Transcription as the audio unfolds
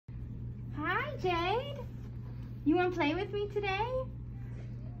Jade? You want to play with me today?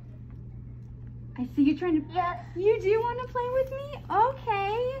 I see you trying to... Yes. You do want to play with me?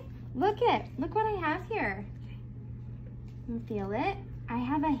 Okay. Look what I have here. You feel it? I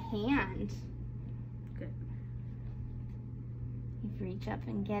have a hand. Good. You reach up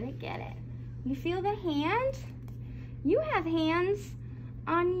and get it. You feel the hand? You have hands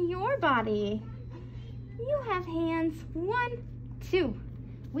on your body. You have hands, 1, 2.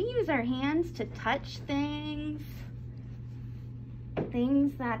 We use our hands to touch things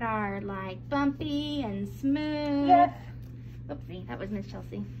that are like bumpy and smooth. Yes. Oopsie, that was Miss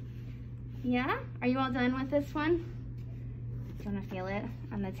Chelsea. Yeah? Are you all done with this one? Do you want to feel it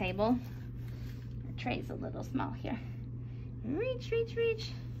on the table? Our tray's a little small here. Reach.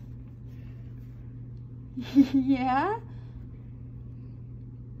 Yeah?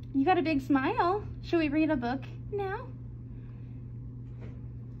 You got a big smile. Should we read a book now?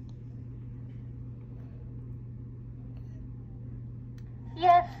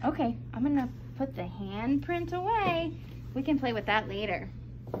 Yes. Okay, I'm gonna put the handprint away. We can play with that later.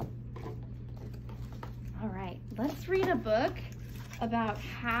 All right, let's read a book about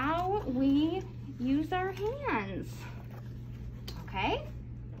how we use our hands. Okay?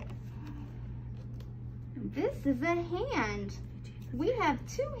 This is a hand. We have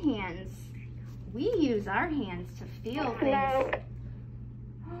 2 hands. We use our hands to feel things.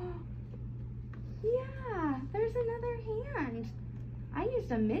 Yeah, there's another hand. I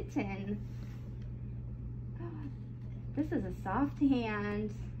used a mitten. This is a soft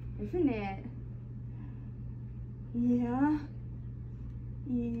hand, isn't it? Yeah.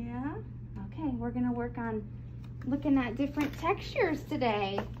 Okay, we're gonna work on looking at different textures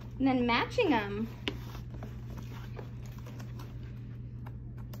today and then matching them.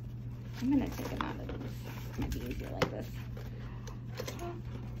 I'm gonna take them out of this. It might be easier like this.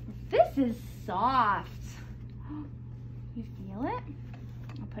 This is soft. You feel it?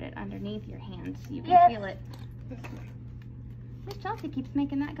 I'll put it underneath your hand so you can feel it. Miss Chelsea keeps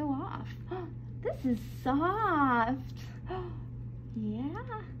making that go off. This is soft.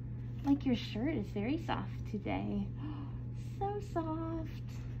 Yeah, like your shirt is very soft today. So soft.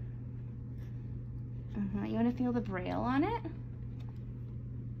 You want to feel the braille on it?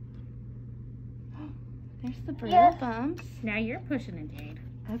 There's the braille bumps. Now you're pushing it, Jade.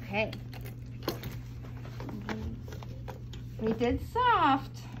 Okay. We did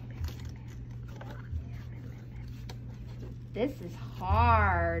soft. This is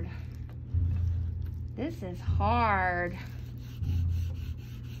hard. This is hard.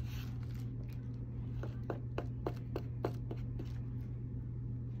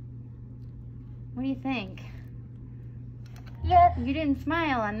 What do you think? Yes. You didn't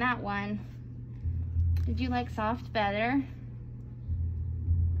smile on that one. Did you like soft better?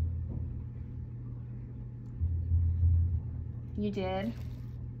 You did?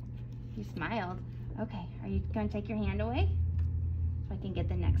 You smiled. Okay, are you going to take your hand away so I can get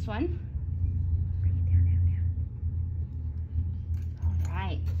the next one? Bring it down. All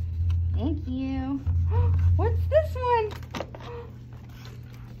right, thank you. What's this one?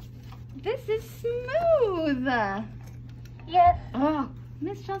 This is smooth. Yes. Oh,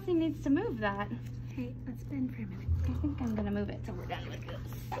 Miss Chelsea needs to move that. Hey, let's bend for a minute. I think I'm gonna move it till we're done with this.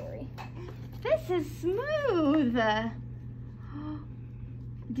 Sorry. This is smooth.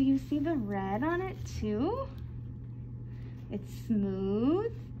 Do you see the red on it too? It's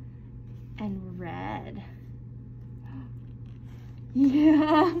smooth and red.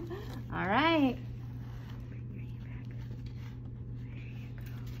 Yeah. All right.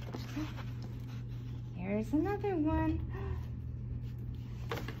 Here's another one.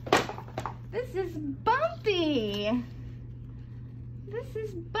 This is bumpy. This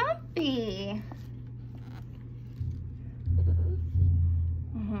is bumpy.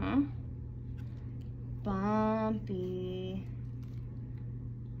 Bumpy.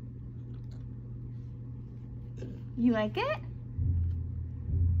 You like it?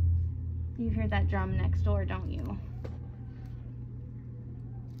 You hear that drum next door, don't you?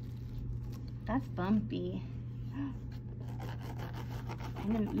 That's bumpy.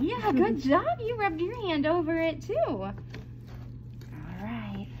 Yeah, good job. You rubbed your hand over it too. All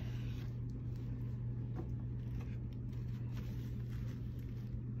right.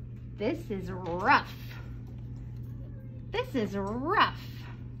 This is rough. This is rough.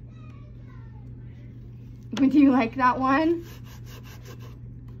 Do you like that one?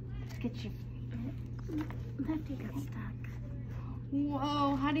 Let's get your Lefty got stuck.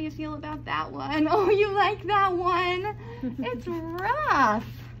 Whoa, how do you feel about that one? Oh, you like that one? It's rough.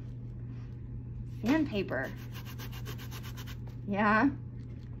 Sandpaper. Yeah?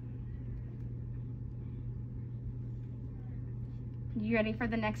 You ready for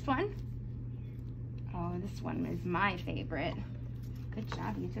the next one? Oh, this one is my favorite. Good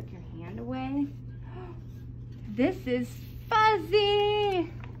job, you took your hand away. This is Fuzzy.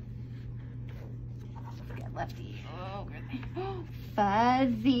 Get Lefty. Oh, good.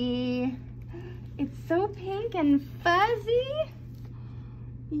 Fuzzy. It's so pink and fuzzy.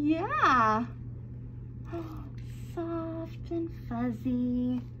 Yeah. Soft and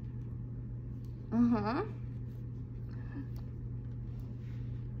fuzzy. Uh-huh.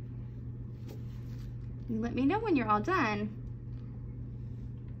 You let me know when you're all done.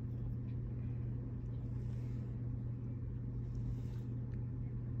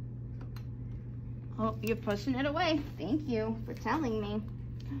 Oh, you're pushing it away. Thank you for telling me.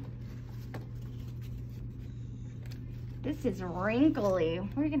 This is wrinkly.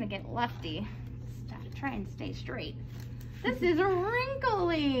 We're gonna get Lefty. Try and stay straight. This is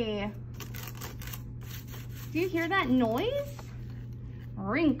wrinkly. Do you hear that noise?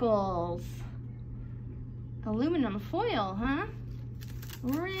 Wrinkles. Aluminum foil, huh?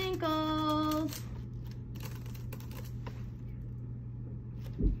 Wrinkles.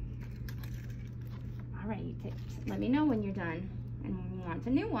 All right, you let me know when you're done and when you want a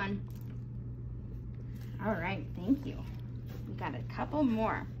new one. All right, thank you. We got a couple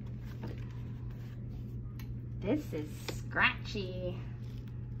more. This is Scratchy.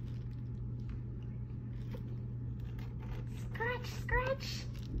 Scratch, scratch,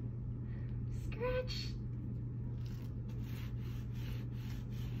 scratch.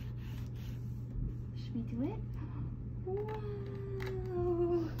 Should we do it?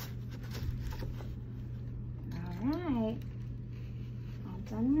 Whoa. All right. All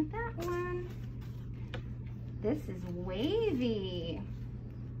done with that one. This is Wavy.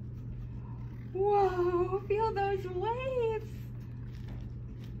 Whoa, feel those waves.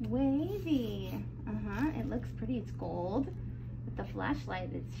 Wavy. Uh-huh, it looks pretty. It's gold. With the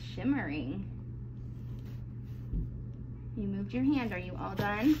flashlight, it's shimmering. You moved your hand. Are you all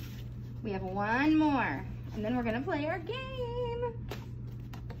done? We have one more, and then we're gonna play our game.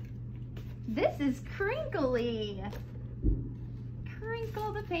 This is Crinkly.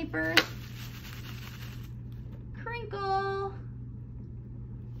 Crinkle the paper. Crinkle.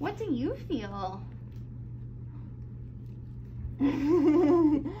 What do you feel?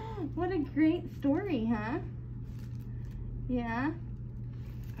 What a great story, huh? Yeah?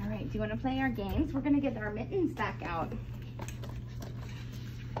 All right, do you want to play our games? We're going to get our mittens back out.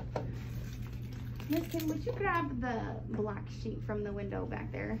 Listen, would you grab the black sheet from the window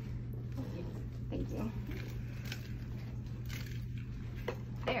back there? Thank you.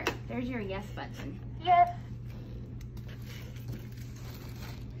 There's your yes button. Yes.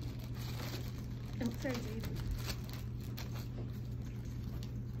 Oh, sorry, Jade.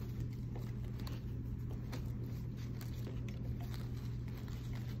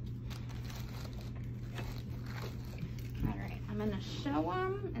 All right, I'm gonna show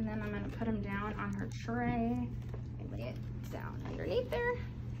them, and then I'm gonna put them down on her tray. I lay it down underneath there.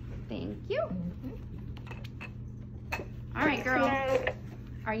 Thank you. All right, girls,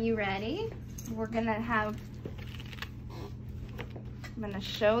 are you ready? We're gonna have, I'm gonna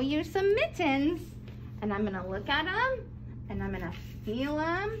show you some mittens, and I'm gonna look at them, and I'm gonna feel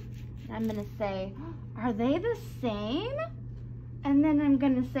them, and I'm gonna say, are they the same? And then I'm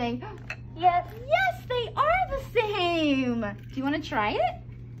gonna say, Yes. yes, they are the same. Do you wanna try it?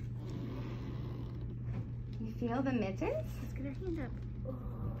 You feel the mittens? Let's get our hand up.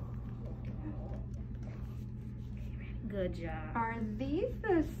 Good job. Are these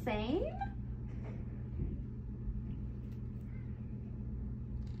the same?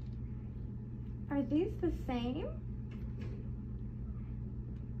 Are these the same?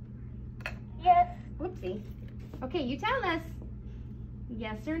 Yes. Whoopsie. Okay, you tell us.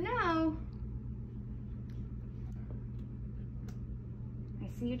 Yes or no? I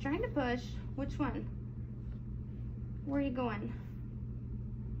see you trying to push. Which one? Where are you going?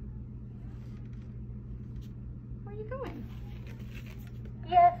 Where are you going?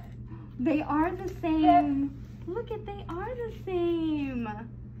 Yes. They are the same. Look at, they are the same.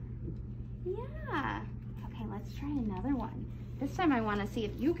 Yeah. Okay, let's try another one. This time I want to see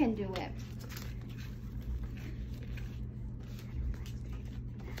if you can do it.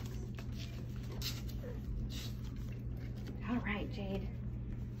 All right, Jade.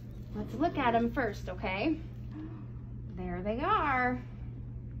 Let's look at them first, okay? There they are.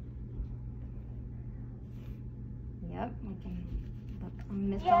 Yep, we can look.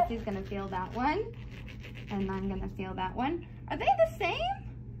 Miss Yes. Chelsea's gonna feel that one, and I'm gonna feel that one. Are they the same?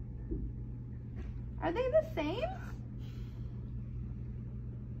 Are they the same?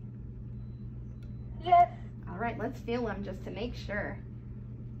 Yes. All right. right, let's feel them just to make sure.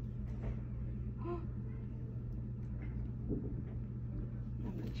 I'll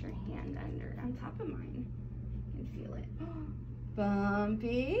put your hand on top of mine. You can feel it.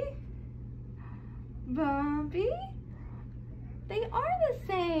 Bumpy. Bumpy. They are the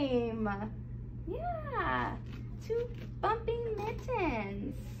same. Yeah. 2 bumpy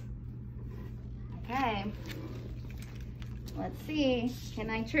mittens. Okay. Let's see. Can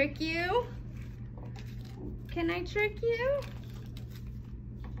I trick you? Can I trick you?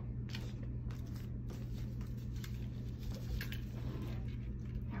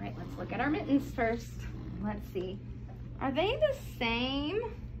 All right, let's look at our mittens first. Let's see. Are they the same?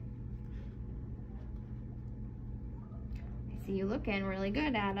 I see you looking really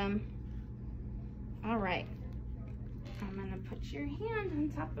good at them. All right. I'm gonna put your hand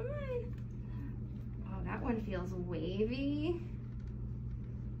on top of mine. Oh, that one feels wavy.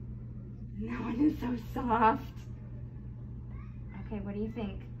 And that one is so soft. Okay, what do you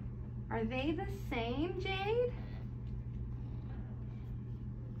think? Are they the same, Jade?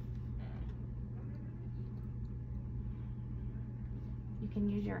 You can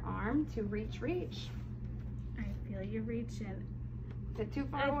use your arm to reach. I feel you reaching. Is it too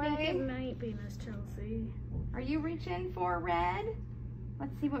far away? I think it might be, Miss Chelsea. Are you reaching for red?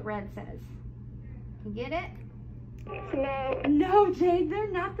 Let's see what red says. Can you get it? No. No, Jade,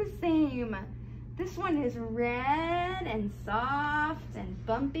 they're not the same. This one is red and soft and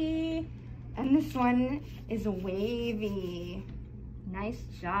bumpy, and this one is wavy. Nice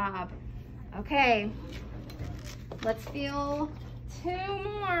job. Okay, let's feel 2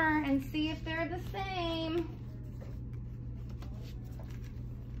 more and see if they're the same.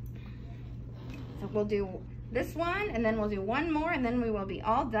 So we'll do this one, and then we'll do 1 more, and then we will be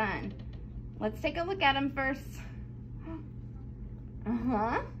all done. Let's take a look at them first.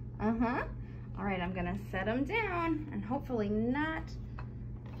 All right, I'm gonna set them down and hopefully not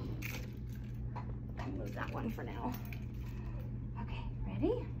move that one for now. Okay,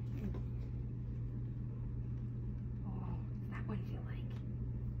 ready? Oh, that one feel like?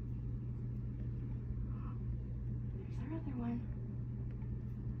 There's our other one.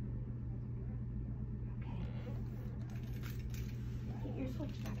 Okay. Get your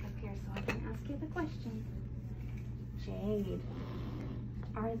switch back up here so I can ask you the question. Jade,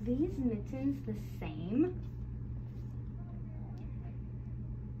 are these mittens the same?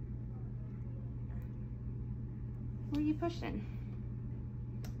 Where are you pushing?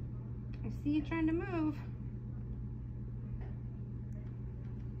 I see you trying to move.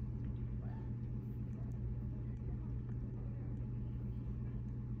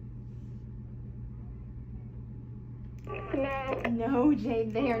 No. No,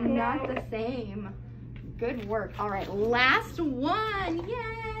 Jade, they are not the same. Good work. All right, last one.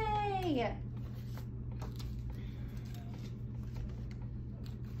 Yay!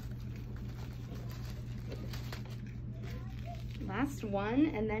 Last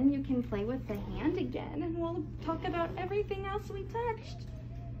one, and then you can play with the hand again, and we'll talk about everything else we touched.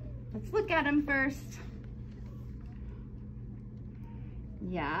 Let's look at them first.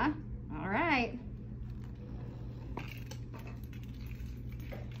 Yeah, all right.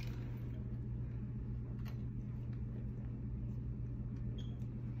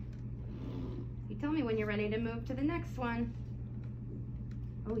 You tell me when you're ready to move to the next one.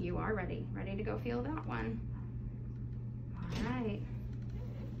 Oh, you are ready. Ready to go feel that one. All right,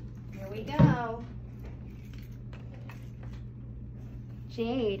 here we go.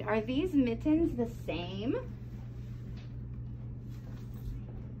 Jade, are these mittens the same?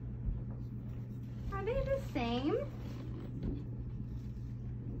 Are they the same?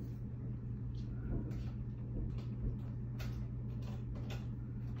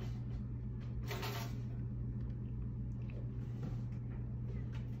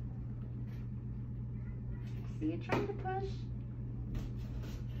 See you trying to push.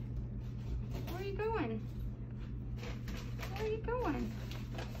 Where are you going? Where are you going?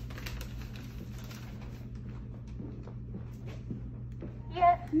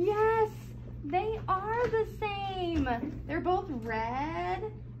 Yes. Yes, they are the same. They're both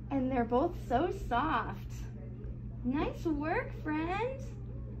red and they're both so soft. Nice work, friend.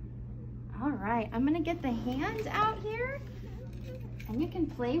 All right, I'm gonna get the hand out here and you can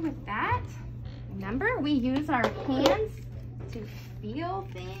play with that. Remember, we use our hands to feel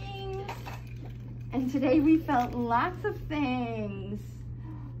things. And today we felt lots of things.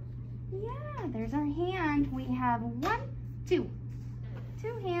 Yeah, there's our hand. We have 1, 2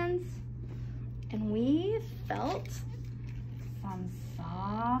 hands. And we felt some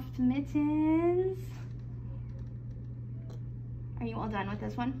soft mittens. Are you all done with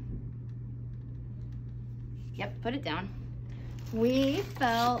this one? Yep, put it down. We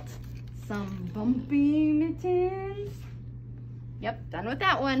felt some bumpy mittens. Yep, done with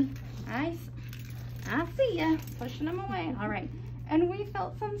that one. Nice. I see ya, pushing them away. All right, and we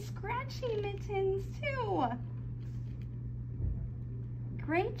felt some scratchy mittens too.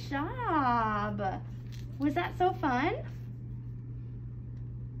 Great job. Was that so fun?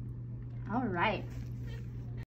 All right.